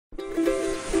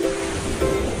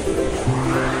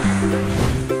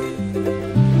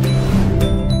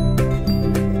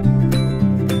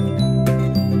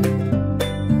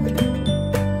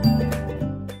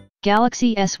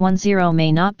Galaxy S10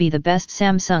 may not be the best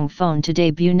Samsung phone to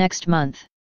debut next month.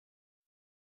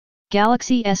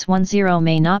 Galaxy S10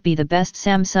 may not be the best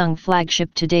Samsung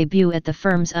flagship to debut at the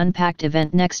firm's Unpacked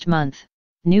event next month,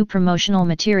 new promotional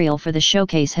material for the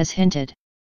showcase has hinted.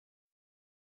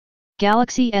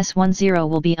 Galaxy S10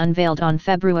 will be unveiled on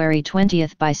February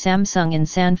 20th by Samsung in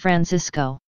San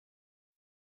Francisco.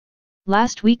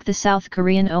 Last week the South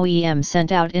Korean OEM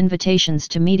sent out invitations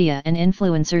to media and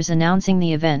influencers announcing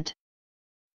the event.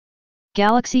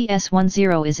 Galaxy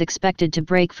S10 is expected to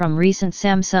break from recent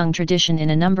Samsung tradition in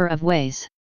a number of ways.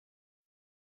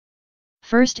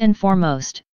 First and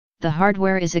foremost, the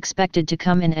hardware is expected to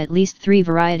come in at least 3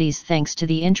 varieties thanks to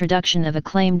the introduction of a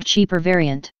claimed cheaper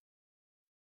variant.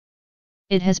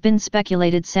 It has been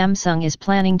speculated Samsung is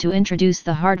planning to introduce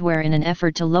the hardware in an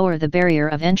effort to lower the barrier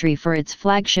of entry for its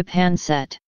flagship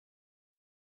handset.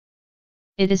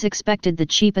 It is expected the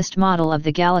cheapest model of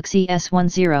the Galaxy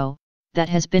S10, that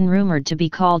has been rumored to be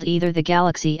called either the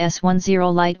Galaxy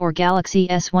S10 Lite or Galaxy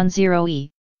S10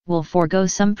 E, will forgo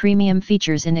some premium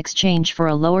features in exchange for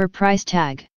a lower price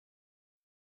tag.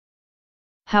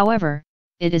 However,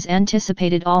 it is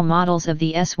anticipated all models of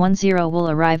the S10 will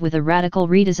arrive with a radical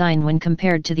redesign when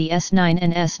compared to the S9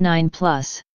 and S9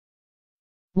 Plus.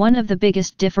 One of the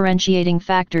biggest differentiating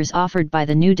factors offered by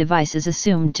the new device is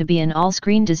assumed to be an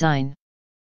all-screen design.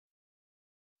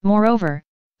 Moreover,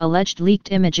 alleged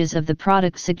leaked images of the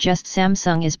product suggest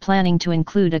Samsung is planning to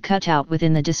include a cutout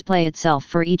within the display itself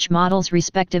for each model's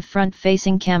respective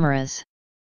front-facing cameras.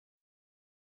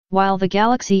 While the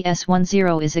Galaxy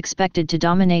S10 is expected to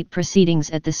dominate proceedings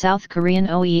at the South Korean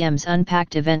OEM's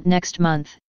Unpacked event next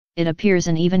month, it appears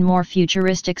an even more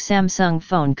futuristic Samsung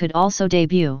phone could also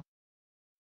debut.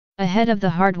 Ahead of the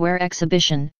hardware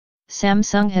exhibition,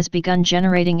 Samsung has begun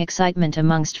generating excitement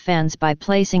amongst fans by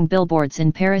placing billboards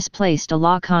in Paris Place de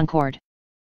la Concorde.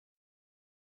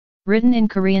 Written in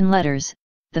Korean letters,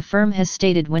 the firm has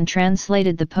stated when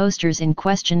translated the posters in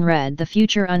question read "The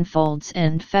future unfolds"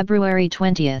 and February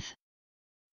 20th.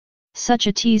 Such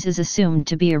a tease is assumed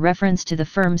to be a reference to the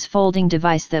firm's folding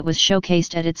device that was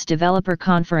showcased at its developer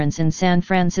conference in San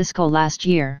Francisco last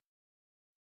year.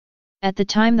 At the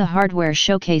time the hardware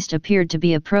showcased appeared to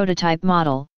be a prototype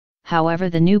model, however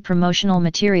the new promotional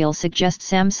material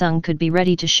suggests Samsung could be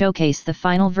ready to showcase the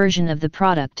final version of the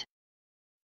product.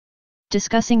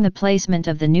 Discussing the placement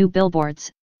of the new billboards,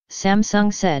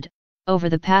 Samsung said, "Over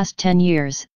the past 10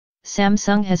 years,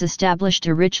 Samsung has established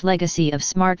a rich legacy of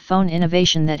smartphone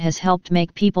innovation that has helped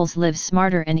make people's lives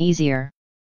smarter and easier.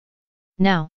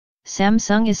 Now,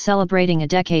 Samsung is celebrating a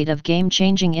decade of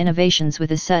game-changing innovations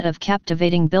with a set of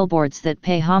captivating billboards that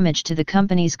pay homage to the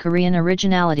company's Korean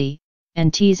originality,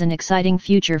 and tease an exciting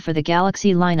future for the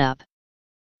Galaxy lineup.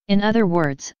 In other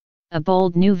words, a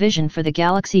bold new vision for the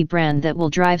Galaxy brand that will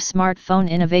drive smartphone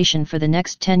innovation for the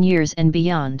next 10 years and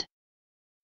beyond."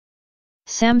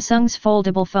 Samsung's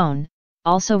foldable phone,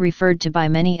 also referred to by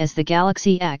many as the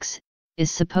Galaxy X,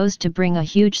 is supposed to bring a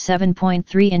huge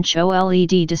 7.3-inch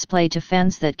OLED display to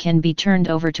fans that can be turned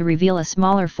over to reveal a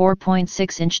smaller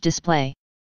 4.6-inch display.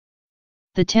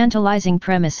 The tantalizing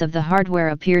premise of the hardware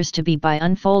appears to be by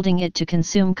unfolding it to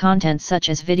consume content such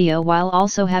as video while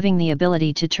also having the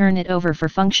ability to turn it over for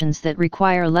functions that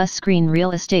require less screen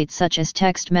real estate such as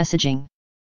text messaging.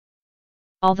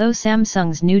 Although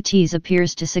Samsung's new tease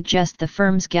appears to suggest the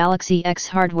firm's Galaxy X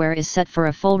hardware is set for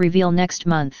a full reveal next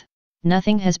month,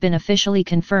 nothing has been officially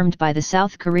confirmed by the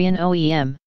South Korean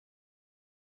OEM.